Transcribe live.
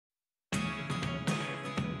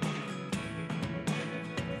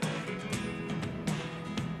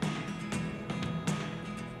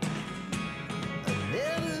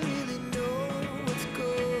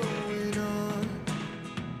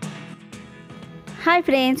Hi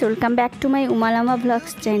friends welcome back to my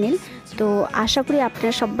Umalamavlogs channel. तो आशा करी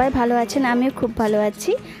आपनारा सबाई भालो आछेन, आमिও खूब भालो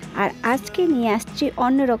आछि। और आज के निये आसछि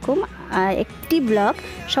अन्यरकम एकटी ब्लग,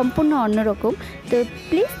 सम्पूर्ण अन्यरकम। तो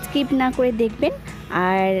प्लिज स्किप ना करे देखबेन।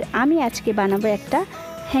 और आमी आजके बानाबो एकटा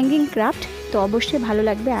हैंगिंग क्राफ्ट, तो अवश्य भालो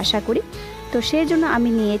लागबे आशा करी। तो सेई जोन्नो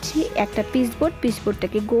आमी नियेछि एकटा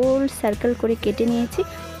पिसबोर्डटाके गोल सार्कल करे केटे नियेछि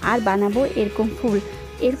और बानाबो एरकम फुल।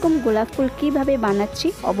 एरकम गोलाप फुल किभाबे बानाচ্ছি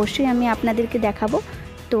अवश्य आमी आपनादेरके देखाबो।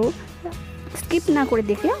 तो स्किप ना करे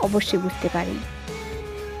देखले अवश्य बुझते पारेन।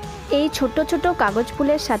 এই ছোট ছোট কাগজ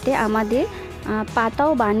ফুলের সাথে আমাদের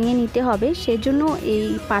পাতাও বানিয়ে নিতে হবে। সেজন্য এই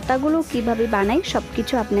পাতাগুলো কিভাবে বানাই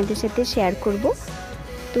সবকিছু আপনাদের সাথে শেয়ার করব।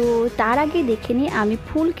 তো তার আগে দেখে নিই আমি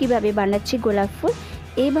ফুল কিভাবে বানাচ্ছি। গোলাপ ফুল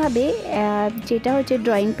এইভাবে যেটা হচ্ছে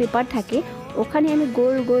ড্রয়িং পেপার থাকে ওখানে আমি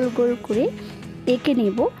গোল গোল গোল করে এঁকে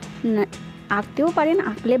নেব। আঁকতেও পারেন,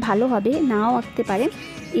 আঁকলে ভালো হবে, নাও আঁকতে পারেন।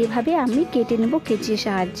 এভাবে আমি কেটে নেব কেচির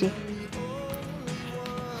সাহায্যে।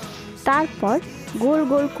 তারপর গোল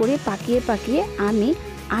গোল করে পাকিয়ে পাকিয়ে আমি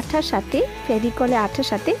আঠার সাথে ফেভিকলে আঠার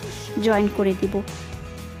সাথে জয়েন করে দিব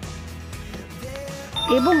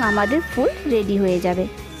এবং আমাদের ফুল রেডি হয়ে যাবে।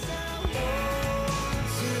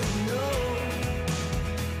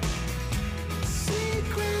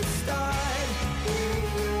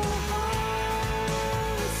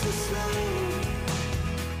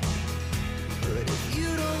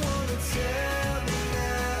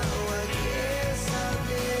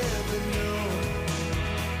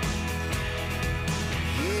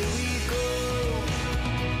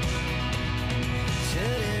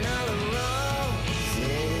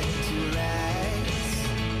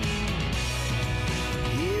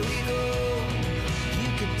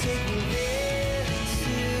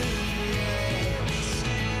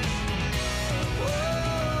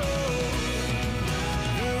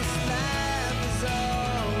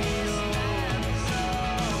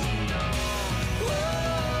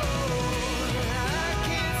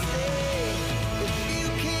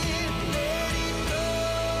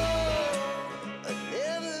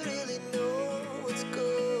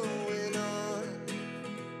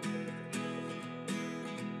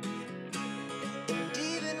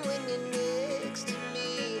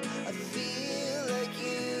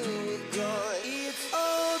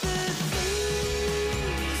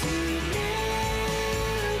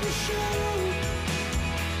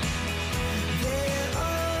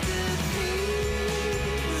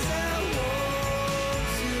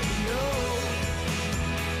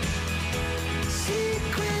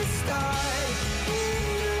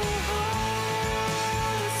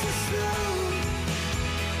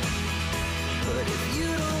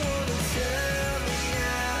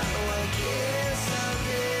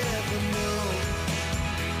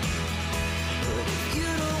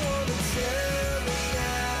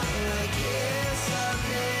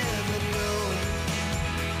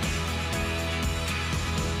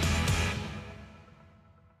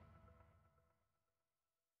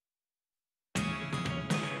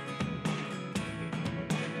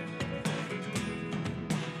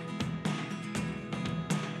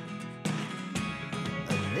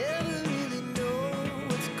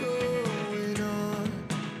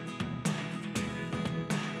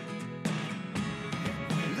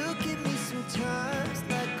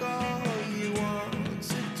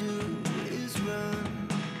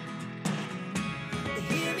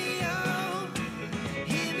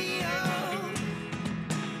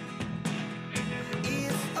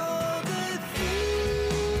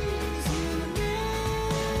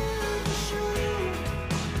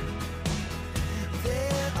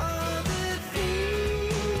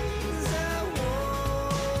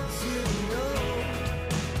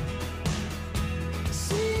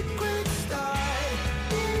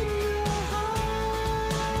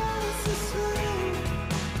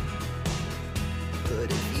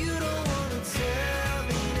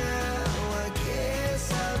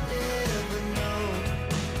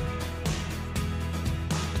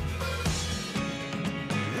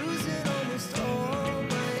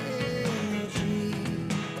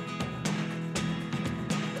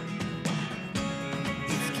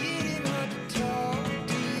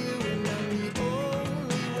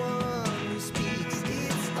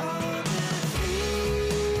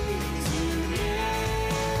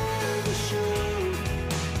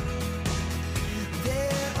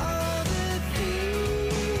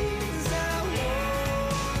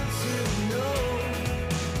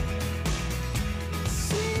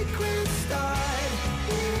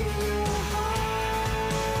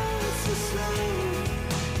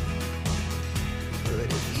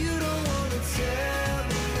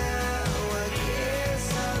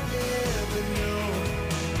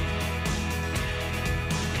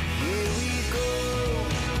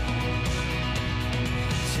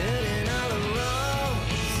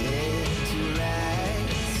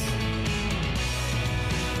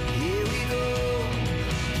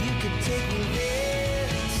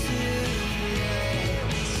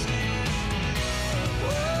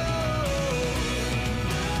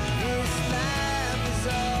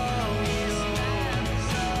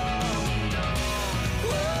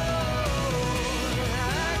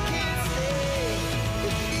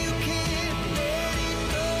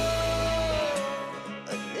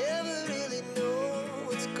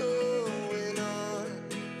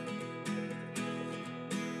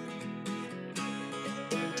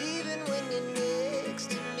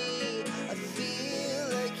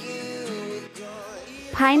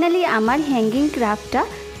 ফাইনালি আমার হ্যাঙ্গিং ক্রাফটটা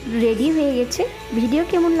রেডি হয়ে গেছে। ভিডিও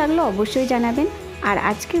কেমন লাগলো অবশ্যই জানাবেন। আর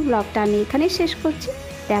আজকের ব্লগটা আমি এখানেই শেষ করছি।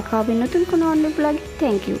 দেখা হবে নতুন কোনো অন্য ব্লগে।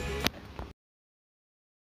 Thank you.